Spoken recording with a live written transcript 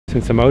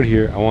Since I'm out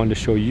here, I wanted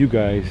to show you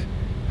guys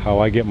how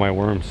I get my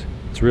worms.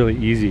 It's really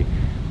easy.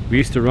 We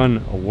used to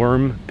run a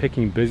worm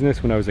picking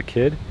business when I was a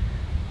kid.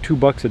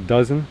 $2 a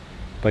dozen.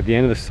 By the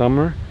end of the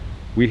summer,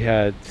 we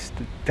had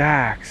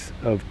stacks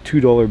of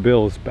 $2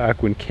 bills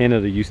back when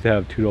Canada used to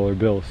have $2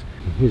 bills.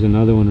 Here's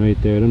another one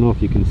right there. I don't know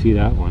if you can see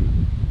that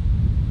one.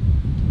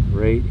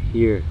 Right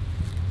here.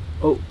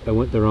 Oh, I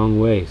went the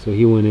wrong way, so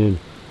he went in.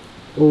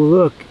 Oh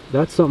look,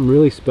 that's something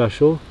really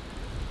special.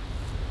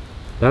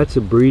 That's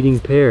a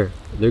breeding pair.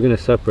 They're gonna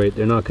separate.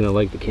 They're not gonna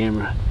like the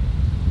camera.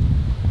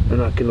 They're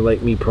not gonna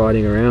like me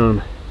prodding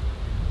around.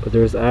 But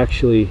there's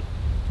actually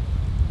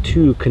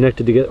two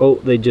connected together. Oh,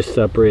 they just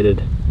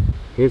separated.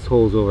 His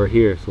hole's over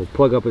here, so we'll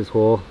plug up his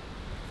hole.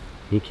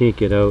 He can't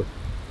get out.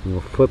 And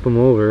we'll flip him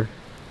over.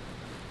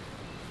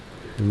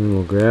 And then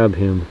we'll grab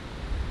him.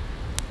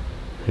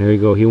 There we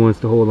go. He wants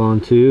to hold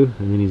on too,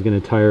 and then he's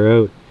gonna tire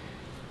out.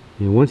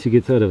 And once he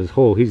gets out of his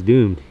hole, he's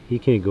doomed. He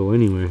can't go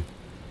anywhere.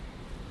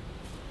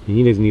 And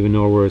he doesn't even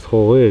know where his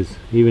hole is,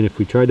 even if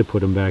we tried to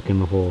put him back in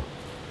the hole.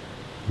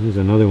 Here's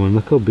another one.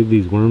 Look how big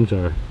these worms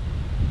are.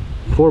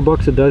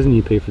 $4 a dozen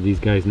you pay for these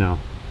guys now.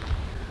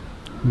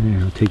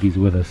 Here, I'll take these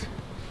with us.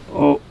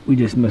 Oh, we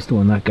just missed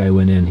one. That guy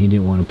went in. He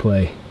didn't want to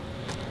play.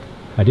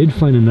 I did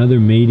find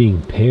another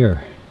mating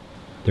pair.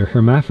 They're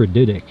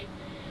hermaphroditic,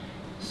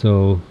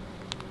 so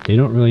they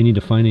don't really need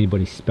to find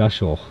anybody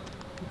special.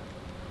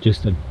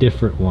 Just a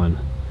different one.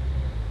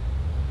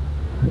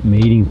 That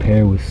mating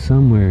pair was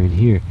somewhere in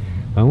here.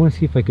 I want to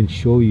see if I can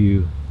show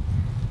you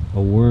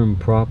a worm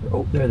proper.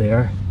 Oh, there they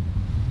are.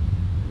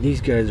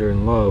 These guys are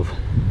in love.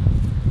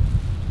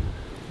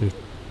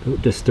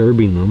 Without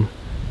disturbing them.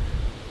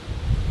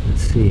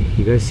 Let's see.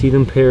 You guys see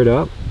them paired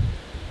up?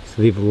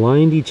 So they've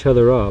lined each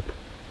other up.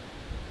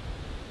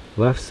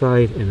 Left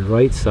side and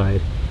right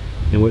side.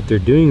 And what they're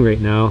doing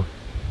right now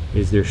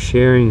is they're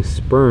sharing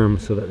sperm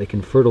so that they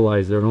can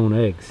fertilize their own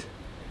eggs.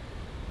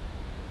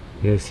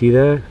 You guys see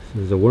that?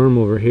 There's a worm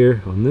over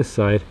here on this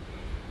side,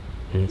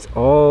 and it's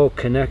all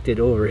connected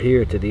over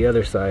here to the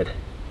other side.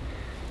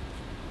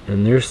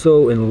 And they're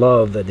so in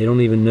love that they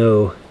don't even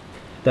know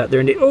that they're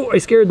in. Oh, I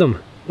scared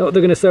them. No,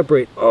 they're gonna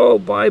separate. Oh,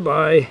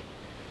 bye-bye.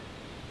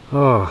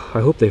 Oh,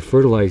 I hope they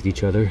fertilized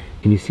each other.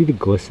 Can you see the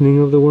glistening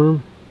of the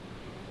worm?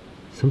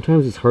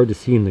 Sometimes it's hard to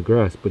see in the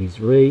grass, but he's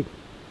right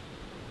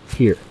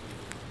here.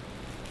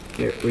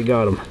 There, we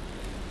got him.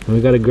 And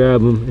we gotta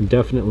grab him and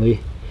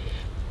definitely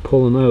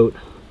pull him out.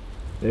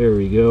 There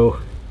we go.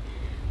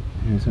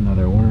 There's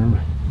another worm.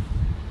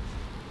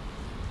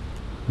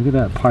 Look at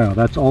that pile.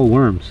 That's all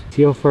worms.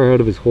 See how far out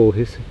of his hole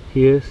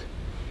he is?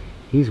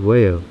 He's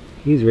way out.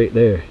 He's right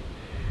there.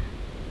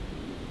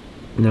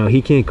 Now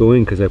he can't go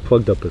in because I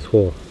plugged up his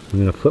hole. I'm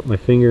going to flip my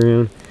finger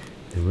around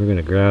and we're going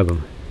to grab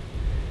him.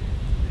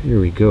 Here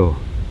we go.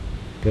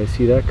 You guys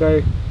see that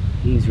guy?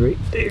 He's right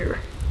there.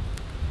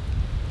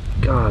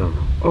 Got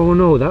him. Oh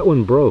no, that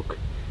one broke.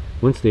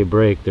 Once they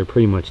break, they're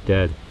pretty much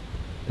dead.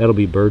 That'll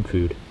be bird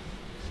food.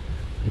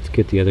 Let's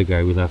get the other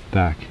guy we left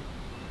back.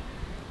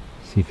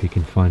 See if we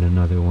can find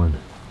another one.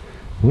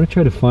 I'm going to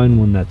try to find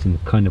one that's in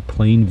kind of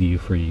plain view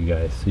for you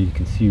guys so you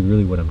can see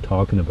really what I'm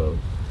talking about.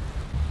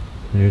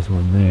 There's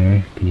one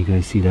there. Can you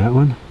guys see that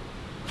one?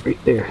 Right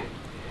there.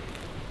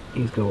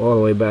 He's going all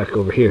the way back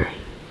over here.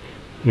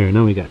 Here,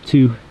 now we got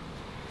two.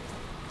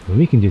 And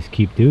we can just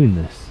keep doing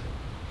this.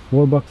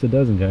 $4 a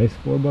dozen, guys.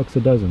 $4 a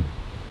dozen.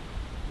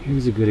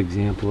 Here's a good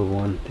example of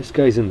one. This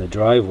guy's in the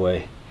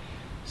driveway.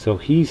 So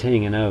he's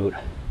hanging out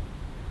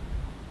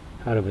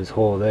of his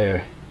hole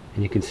there.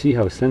 And you can see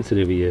how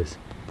sensitive he is.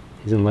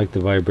 He doesn't like the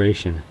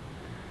vibration.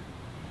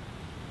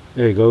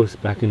 There he goes,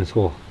 back in his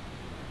hole.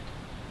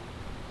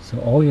 So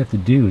all you have to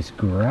do is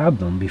grab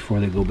them before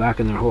they go back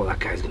in their hole. That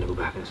guy's gonna go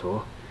back in his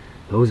hole.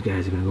 Those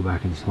guys are gonna go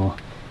back in his hole.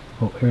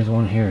 Oh, here's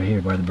one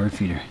here by the bird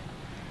feeder.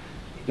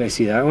 You guys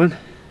see that one?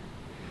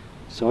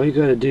 So all you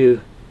gotta do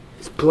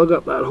is plug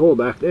up that hole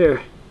back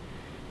there.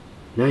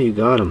 Now you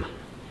got them.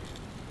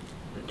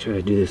 I'll try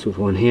to do this with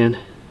one hand.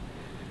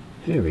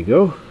 There we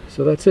go.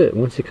 So that's it.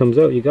 Once he comes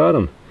out, you got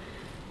him.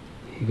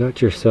 You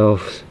got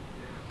yourself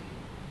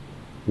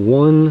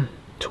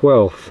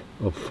 1/12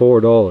 of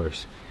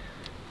 $4.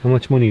 How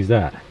much money is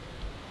that?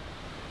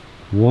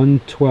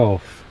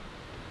 1/12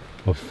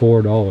 of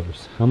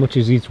 $4. How much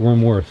is each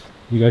worm worth?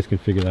 You guys can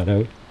figure that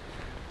out.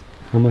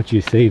 How much are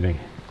you saving?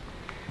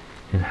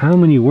 And how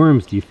many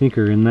worms do you think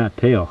are in that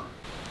pail?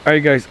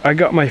 Alright guys, I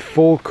got my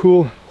full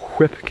Cool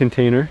Whip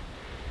container.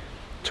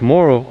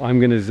 Tomorrow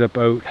I'm gonna zip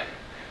out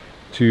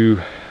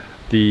to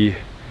the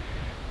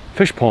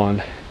fish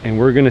pond and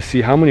we're gonna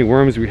see how many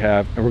worms we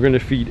have, and we're gonna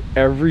feed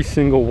every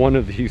single one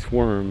of these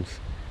worms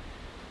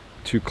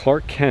to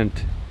Clark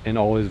Kent and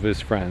all of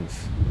his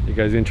friends. You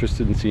guys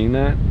interested in seeing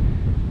that?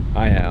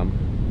 I am.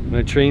 I'm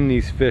gonna train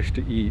these fish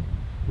to eat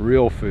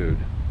real food,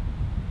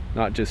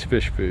 not just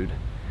fish food.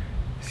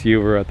 See you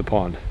over at the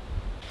pond.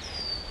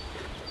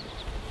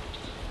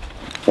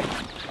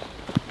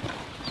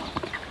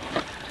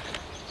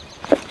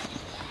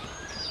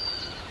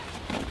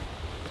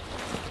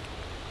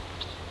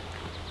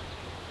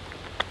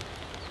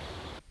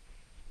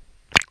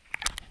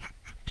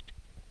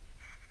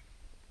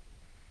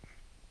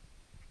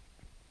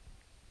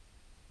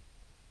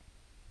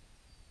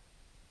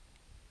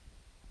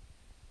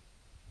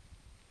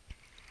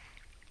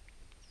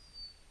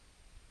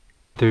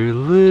 They're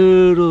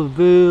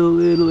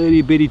little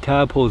itty bitty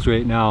tadpoles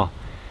right now.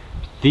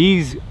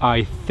 These,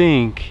 I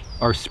think,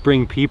 are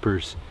spring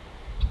peepers.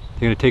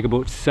 They're gonna take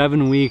about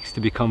 7 weeks to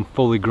become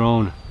fully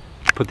grown.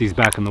 Put these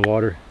back in the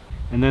water.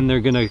 And then they're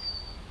gonna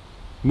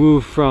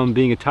move from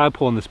being a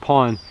tadpole in this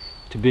pond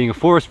to being a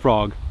forest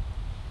frog.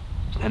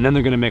 And then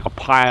they're gonna make a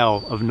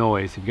pile of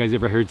noise. If you guys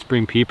ever heard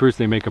spring peepers,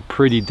 they make a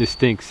pretty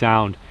distinct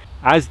sound.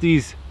 As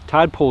these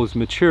tadpoles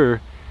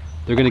mature,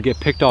 they're gonna get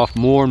picked off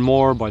more and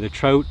more by the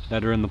trout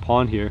that are in the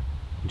pond here,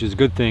 which is a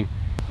good thing.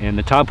 And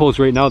the tadpoles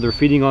right now, they're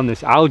feeding on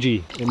this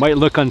algae. It might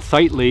look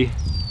unsightly,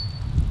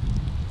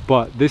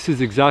 but this is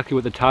exactly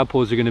what the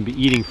tadpoles are gonna be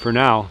eating for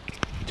now,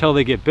 until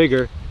they get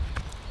bigger.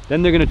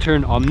 Then they're gonna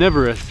turn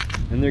omnivorous,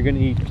 and they're gonna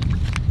eat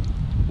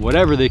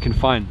whatever they can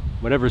find,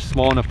 whatever's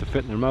small enough to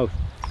fit in their mouth.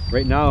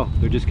 Right now,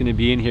 they're just gonna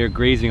be in here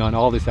grazing on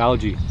all this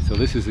algae. So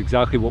this is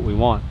exactly what we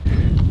want.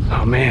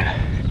 Oh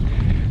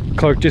man,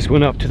 Clarke just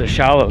went up to the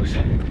shallows,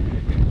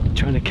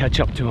 trying to catch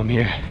up to him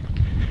here.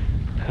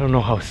 I don't know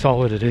how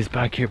solid it is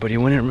back here, but he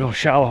went in real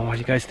shallow. I want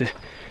you guys to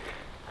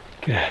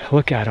get a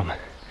look at him. You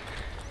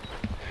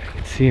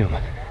can see him.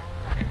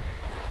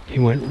 He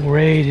went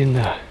right in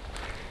the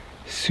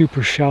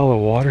super shallow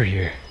water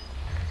here.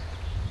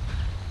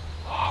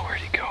 Oh,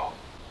 where'd he go?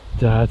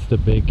 That's the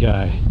big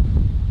guy.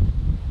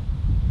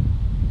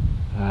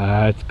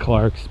 That's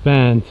Clarke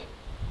spent.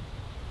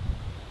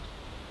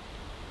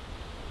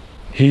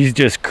 He's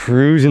just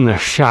cruising the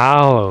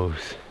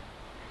shallows.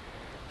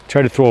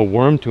 Tried to throw a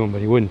worm to him,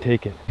 but he wouldn't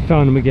take it.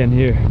 Found him again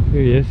here.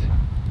 Here he is.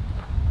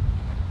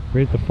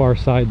 Right at the far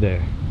side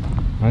there.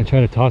 I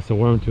try to toss the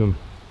worm to him.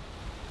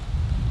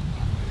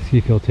 See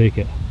if he'll take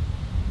it.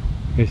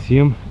 You guys see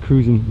him?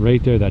 Cruising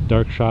right there, that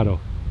dark shadow.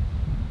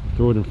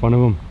 Throw it in front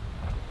of him.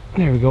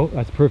 There we go,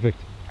 that's perfect.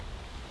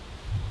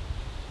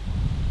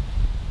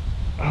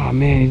 Oh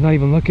man, he's not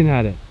even looking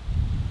at it.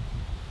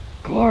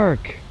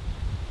 Clarke!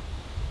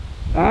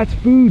 That's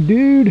food,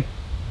 dude!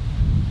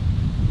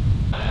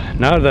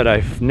 Now that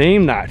I've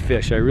named that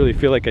fish, I really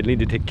feel like I need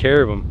to take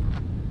care of him.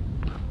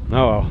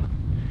 Oh well.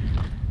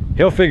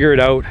 He'll figure it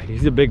out.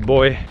 He's a big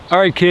boy.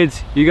 Alright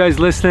kids, you guys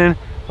listening?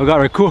 I got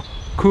our cool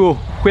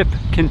whip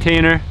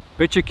container.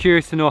 Bet you're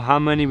curious to know how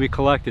many we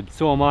collected.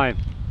 So am I.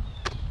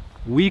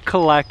 We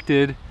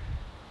collected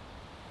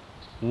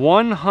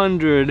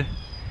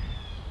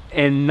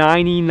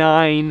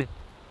 199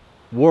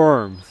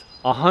 worms.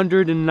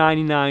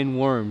 199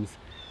 worms.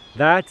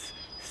 That's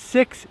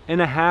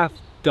 6.5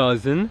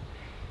 dozen.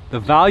 The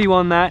value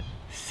on that,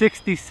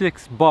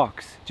 66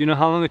 bucks. Do you know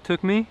how long it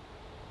took me?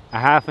 A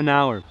half an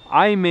hour.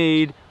 I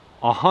made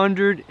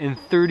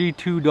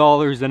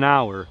 $132 an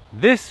hour.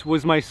 This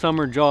was my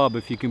summer job,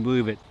 if you can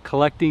believe it,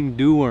 collecting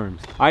dew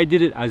worms. I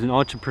did it as an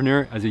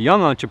entrepreneur, as a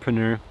young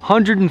entrepreneur.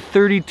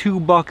 132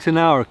 bucks an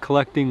hour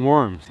collecting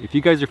worms. If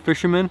you guys are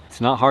fishermen, it's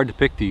not hard to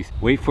pick these.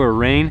 Wait for a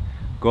rain,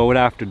 go out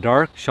after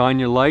dark, shine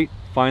your light,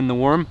 find the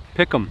worm,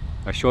 pick them.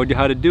 I showed you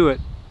how to do it.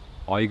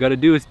 All you gotta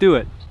do is do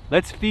it.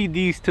 Let's feed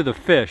these to the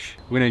fish.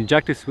 We're gonna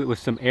inject this with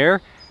some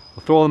air,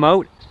 we'll throw them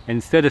out, and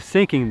instead of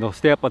sinking, they'll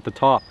stay up at the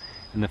top,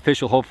 and the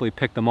fish will hopefully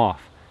pick them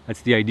off.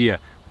 That's the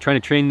idea. We're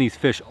trying to train these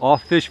fish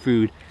off fish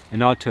food and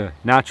not to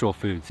natural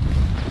foods.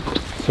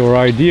 So our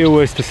idea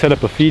was to set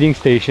up a feeding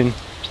station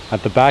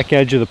at the back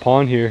edge of the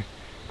pond here,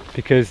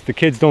 because the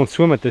kids don't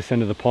swim at this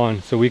end of the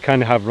pond, so we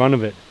kind of have run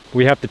of it.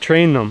 We have to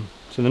train them,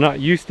 so they're not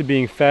used to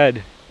being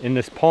fed in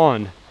this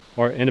pond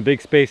or in a big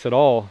space at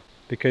all,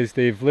 because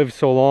they've lived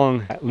so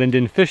long at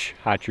Lyndon Fish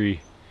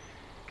Hatchery.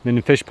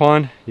 Lyndon Fish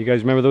Pond, you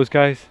guys remember those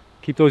guys?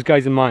 Keep those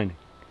guys in mind.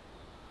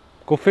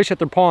 Go fish at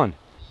their pond.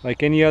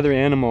 Like any other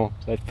animal,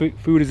 that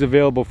food is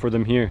available for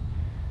them here.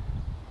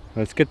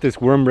 Let's get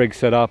this worm rig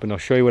set up and I'll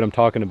show you what I'm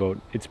talking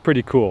about. It's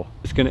pretty cool.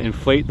 Just gonna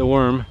inflate the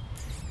worm.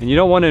 And you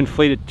don't want to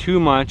inflate it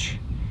too much,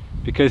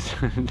 because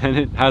then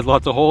it has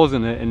lots of holes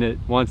in it and it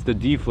wants to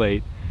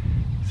deflate.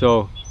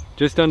 So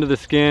just under the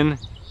skin,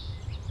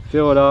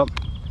 fill it up.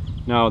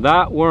 Now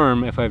that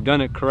worm, if I've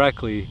done it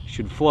correctly,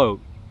 should float.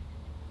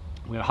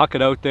 I'm gonna huck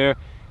it out there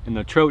and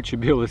the trout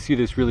should be able to see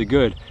this really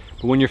good.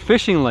 But when you're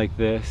fishing like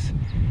this,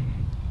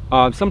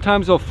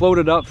 sometimes they'll float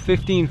it up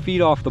 15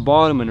 feet off the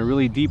bottom in a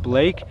really deep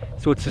lake,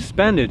 so it's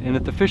suspended, and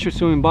if the fish are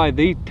swimming by,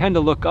 they tend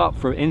to look up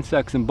for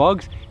insects and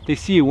bugs. They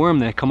see a worm,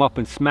 they come up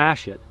and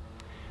smash it.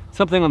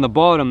 Something on the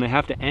bottom, they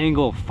have to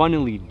angle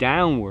funnily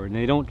downward, and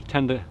they don't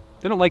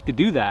like to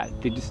do that.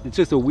 It's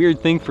just a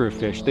weird thing for a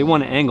fish. They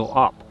want to angle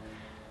up.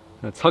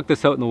 Let's huck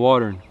this out in the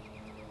water and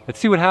let's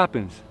see what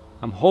happens.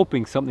 I'm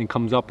hoping something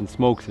comes up and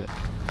smokes it.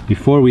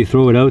 Before we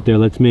throw it out there,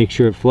 let's make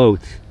sure it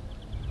floats.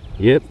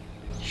 Yep,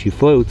 she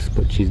floats,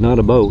 but she's not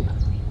a boat.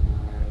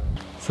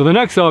 So the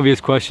next obvious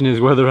question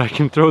is whether I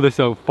can throw this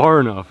out far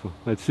enough.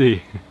 Let's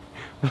see,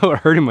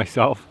 without hurting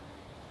myself.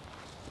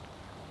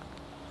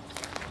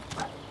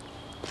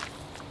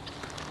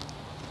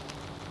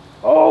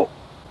 Oh,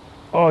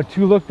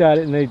 two looked at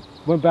it and they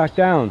went back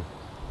down.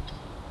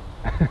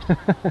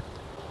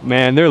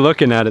 Man, they're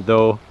looking at it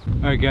though. All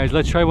right guys,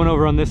 let's try one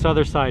over on this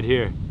other side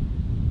here.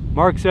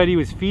 Mark said he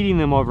was feeding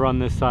them over on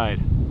this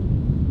side.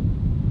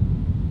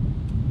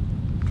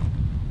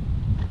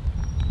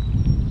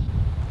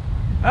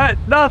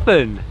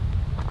 Nothing.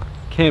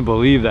 Can't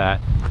believe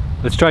that.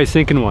 Let's try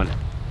sinking one.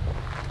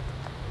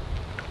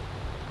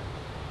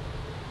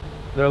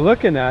 They're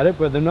looking at it,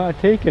 but they're not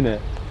taking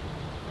it.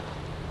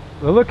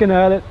 They're looking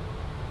at it.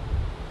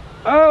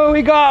 Oh,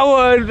 we got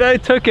one. I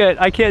took it.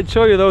 I can't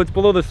show you though, it's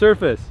below the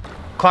surface.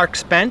 Clarke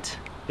Spent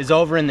is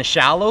over in the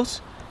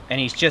shallows, and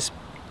he's just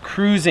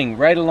cruising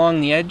right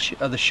along the edge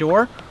of the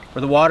shore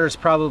where the water is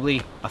probably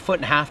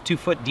 1.5 to 2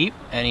 foot deep,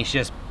 and he's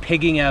just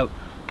pigging out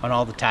on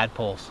all the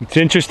tadpoles. It's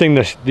interesting,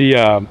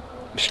 the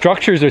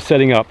structures are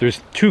setting up.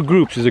 There's two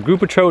groups. There's a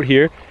group of trout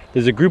here,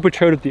 there's a group of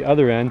trout at the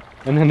other end,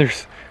 and then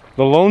there's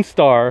the Lone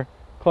Star,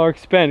 Clarke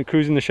Spent,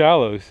 cruising the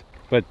shallows.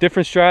 But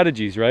different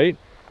strategies, right?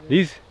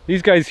 These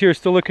guys here are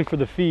still looking for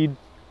the feed.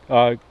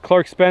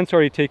 Clarke Spent's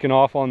already taken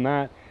off on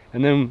that.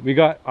 And then we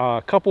got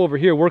a couple over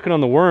here working on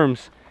the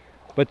worms,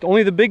 but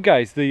only the big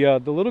guys. The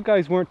little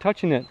guys weren't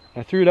touching it.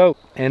 I threw it out,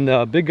 and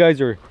the big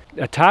guys are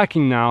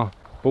attacking now,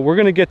 but we're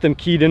gonna get them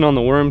keyed in on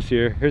the worms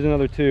here. Here's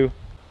another two.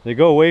 They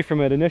go away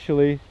from it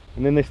initially,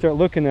 and then they start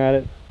looking at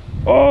it.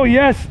 Oh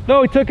yes,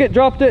 no, he took it,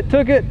 dropped it,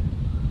 took it.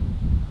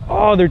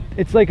 Oh, they're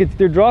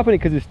dropping it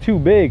because it's too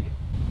big.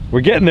 We're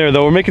getting there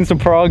though, we're making some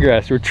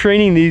progress. We're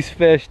training these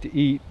fish to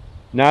eat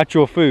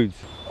natural foods.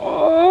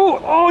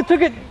 Oh, it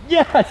took it.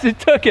 Yes, it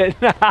took it.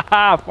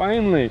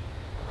 Finally.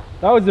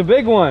 That was a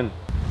big one.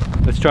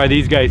 Let's try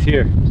these guys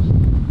here.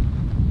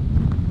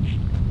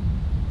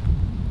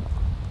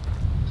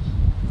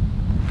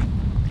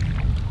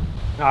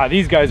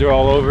 These guys are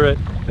all over it.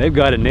 They've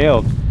got it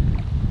nailed.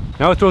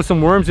 Now we'll throw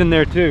some worms in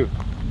there too.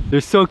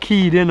 They're so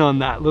keyed in on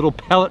that little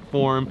pellet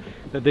form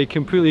that they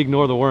completely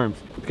ignore the worms.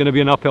 It's gonna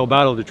be an uphill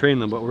battle to train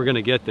them, but we're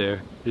gonna get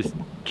there. Just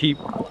keep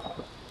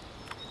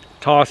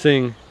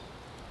tossing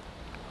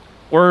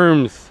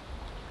worms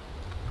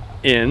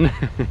in.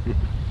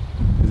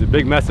 There's a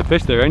big mess of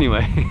fish there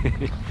anyway.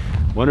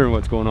 Wondering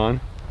what's going on.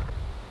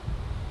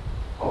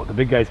 Oh, the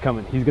big guy's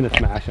coming. He's gonna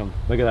smash him.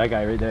 Look at that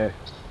guy right there.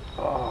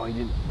 Oh, he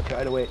didn't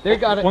try to wait. There,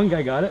 got it. One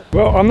guy got it.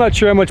 Well, I'm not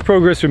sure how much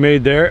progress we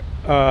made there.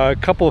 A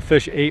couple of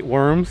fish ate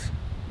worms.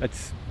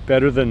 That's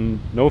better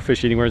than no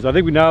fish eating worms. I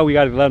think now we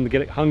gotta let them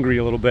get hungry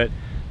a little bit.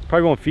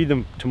 Probably won't feed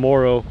them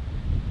tomorrow.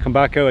 Come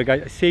back out.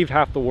 I saved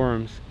half the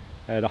worms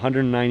at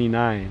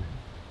 199.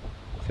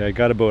 So I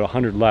got about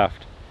 100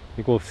 left. I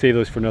think we'll save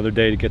those for another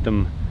day to get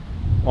them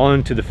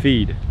onto the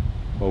feed.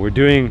 Well, we're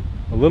doing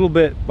a little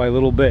bit by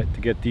little bit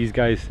to get these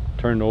guys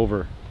turned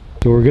over.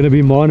 So we're going to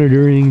be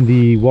monitoring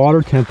the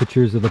water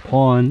temperatures of the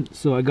pond.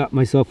 So I got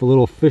myself a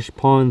little fish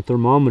pond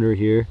thermometer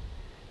here.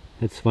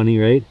 That's funny,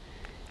 right?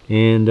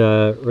 And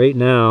right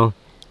now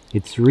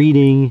it's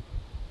reading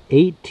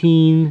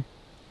 18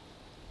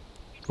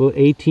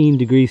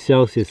 degrees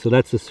Celsius. So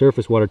that's the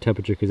surface water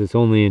temperature because it's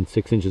only in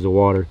 6 inches of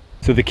water.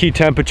 So the key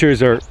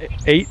temperatures are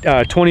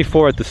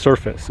 24 at the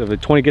surface. If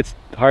it gets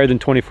higher than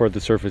 24 at the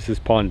surface, this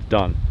pond is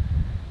done.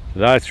 So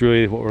that's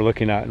really what we're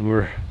looking at, and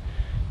we're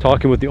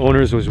talking with the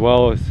owners as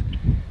well as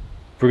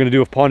if we're going to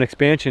do a pond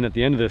expansion at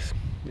the end of this.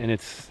 And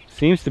it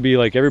seems to be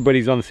like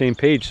everybody's on the same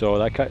page, so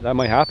that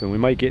might happen. We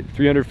might get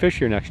 300 fish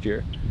here next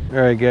year.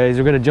 All right, guys,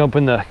 we're going to jump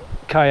in the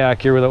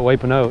kayak here without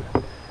wiping out.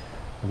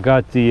 I've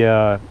got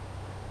the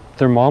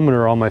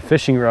thermometer on my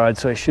fishing rod,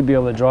 so I should be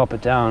able to drop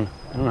it down.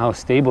 I don't know how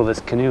stable this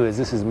canoe is.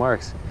 This is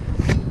Mark's.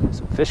 There's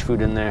some fish food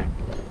in there.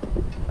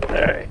 All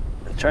right,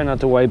 try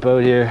not to wipe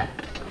out here.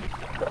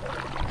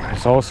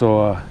 There's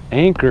also an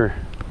anchor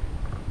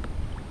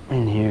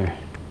in here.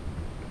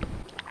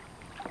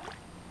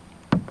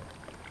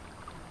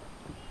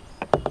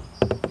 All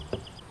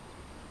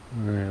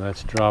right,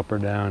 let's drop her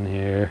down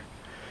here.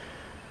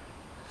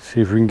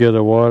 See if we can get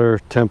a water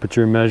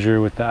temperature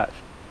measure with that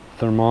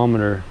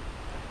thermometer.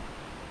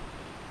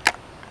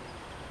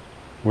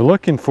 We're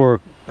looking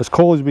for as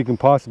cold as we can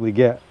possibly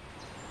get.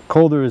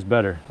 Colder is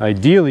better.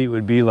 Ideally it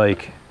would be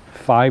like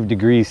 5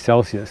 degrees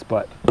Celsius,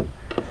 but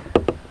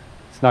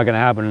it's not gonna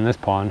happen in this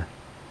pond.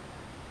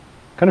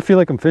 Kind of feel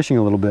like I'm fishing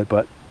a little bit,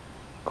 but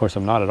of course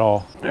I'm not at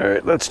all. All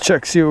right, let's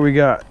check, see what we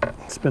got.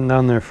 It's been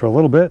down there for a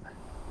little bit.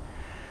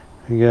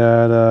 We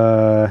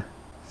got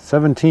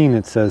 17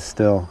 it says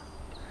still.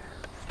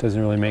 Doesn't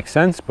really make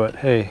sense, but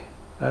hey,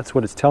 that's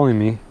what it's telling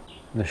me.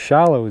 In the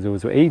shallows it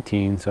was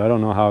 18, so I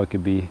don't know how it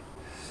could be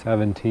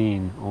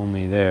 17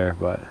 only there,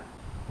 but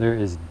there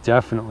is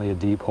definitely a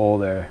deep hole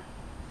there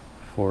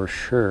for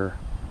sure.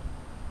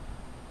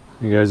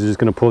 You guys are just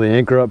gonna pull the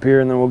anchor up here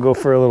and then we'll go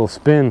for a little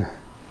spin.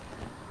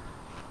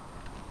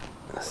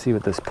 Let's see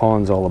what this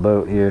pond's all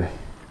about here.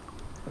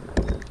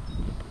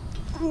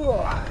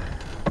 All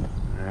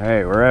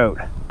right, we're out.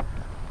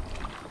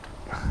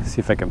 Let's see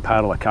if I can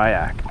paddle a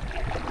kayak.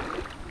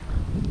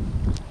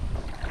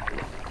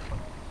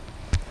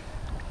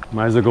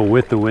 Might as well go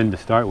with the wind to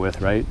start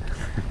with, right?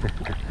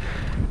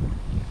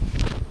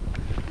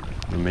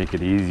 It'll make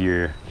it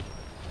easier.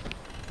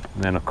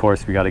 And then of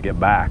course we got to get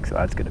back, so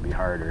that's going to be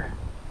harder.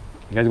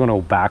 You guys going to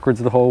go backwards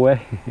the whole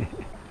way?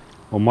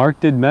 Well, Mark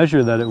did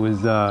measure that it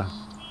was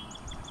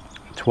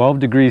 12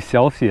 degrees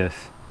Celsius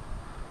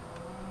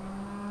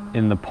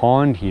in the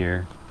pond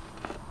here,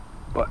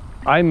 but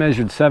I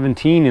measured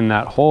 17 in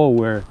that hole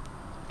where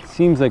it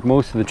seems like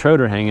most of the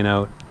trout are hanging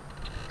out.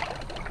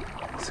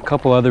 There's a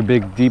couple other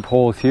big deep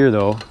holes here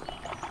though.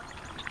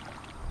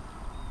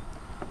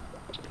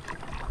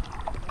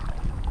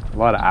 A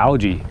lot of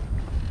algae,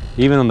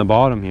 even on the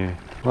bottom here.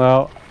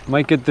 Well,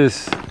 might get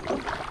this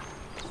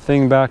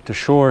thing back to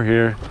shore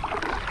here.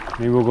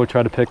 Maybe we'll go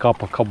try to pick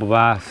up a couple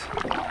bass.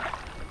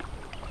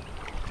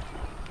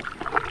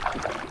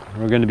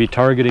 We're going to be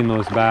targeting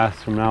those bass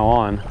from now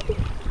on.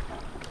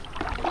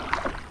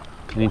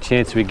 Any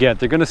chance we get.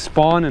 They're going to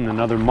spawn in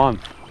another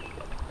month.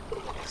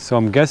 So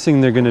I'm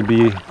guessing they're going to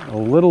be a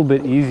little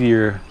bit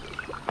easier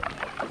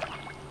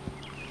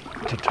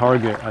to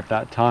target at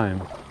that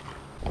time.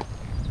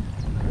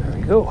 There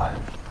we go.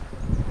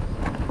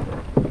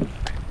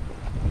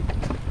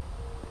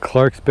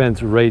 Clarke's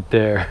bent's right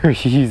there.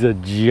 He's a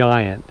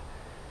giant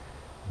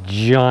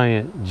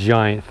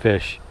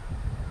fish.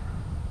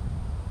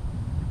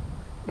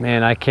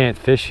 Man, I can't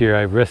fish here.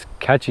 I risk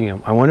catching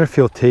him. I wonder if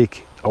he'll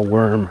take a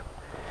worm.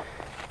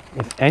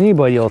 If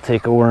anybody will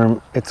take a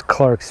worm, it's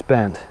Clarke's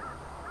bent.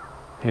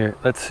 Here,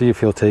 let's see if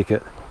he'll take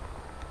it.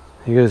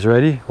 You guys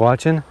ready?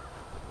 Watching?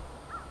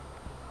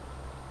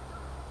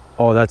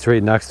 Oh, that's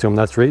right next to him.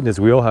 That's right in his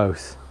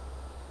wheelhouse.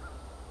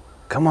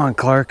 Come on,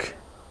 Clarke.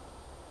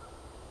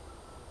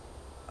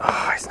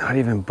 Oh, he's not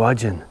even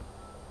budging.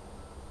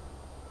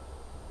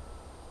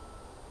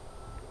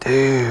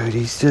 Dude,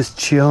 he's just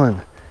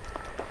chilling.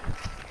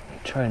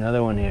 Try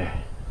another one here.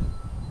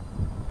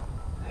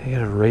 He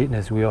got it right in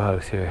his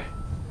wheelhouse here.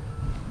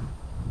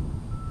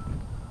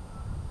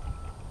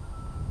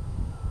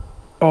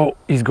 Oh,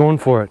 he's going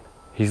for it.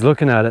 He's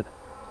looking at it.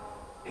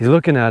 He's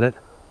looking at it.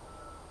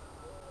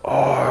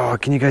 Oh,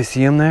 can you guys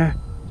see him there?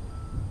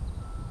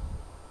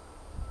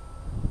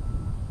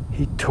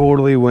 He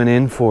totally went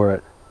in for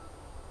it.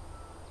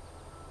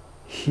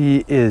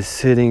 He is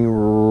sitting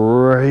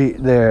right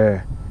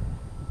there.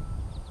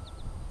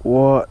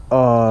 What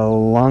a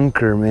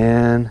lunker,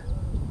 man.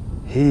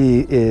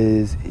 He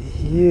is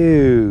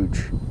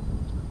huge.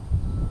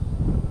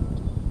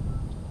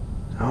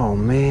 Oh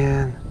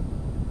man.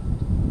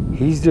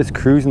 He's just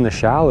cruising the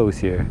shallows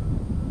here.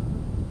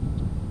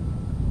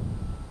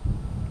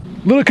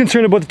 A little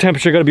concerned about the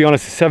temperature, I gotta be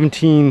honest.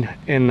 17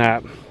 in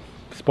that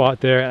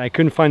spot there, and I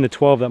couldn't find the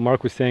 12 that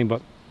Mark was saying,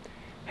 but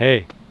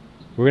hey,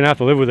 we're gonna have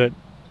to live with it,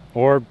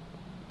 or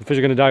the fish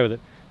are gonna die with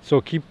it.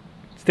 So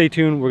stay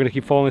tuned. We're gonna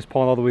keep following this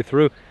pond all the way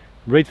through,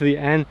 right to the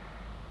end,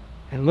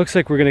 and it looks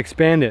like we're gonna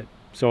expand it.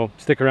 So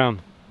stick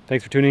around.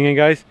 Thanks for tuning in,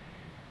 guys.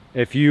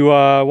 If you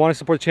want to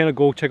support the channel,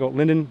 go check out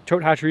Lyndon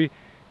Trout Hatchery.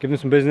 Give them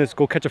some business.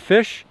 Go catch a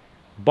fish,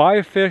 buy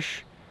a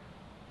fish,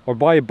 or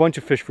buy a bunch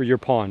of fish for your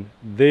pond.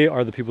 They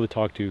are the people to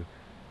talk to.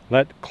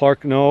 Let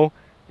Clarke know,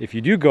 if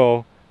you do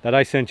go, that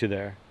I sent you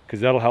there,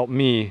 because that'll help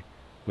me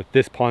with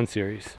this pond series.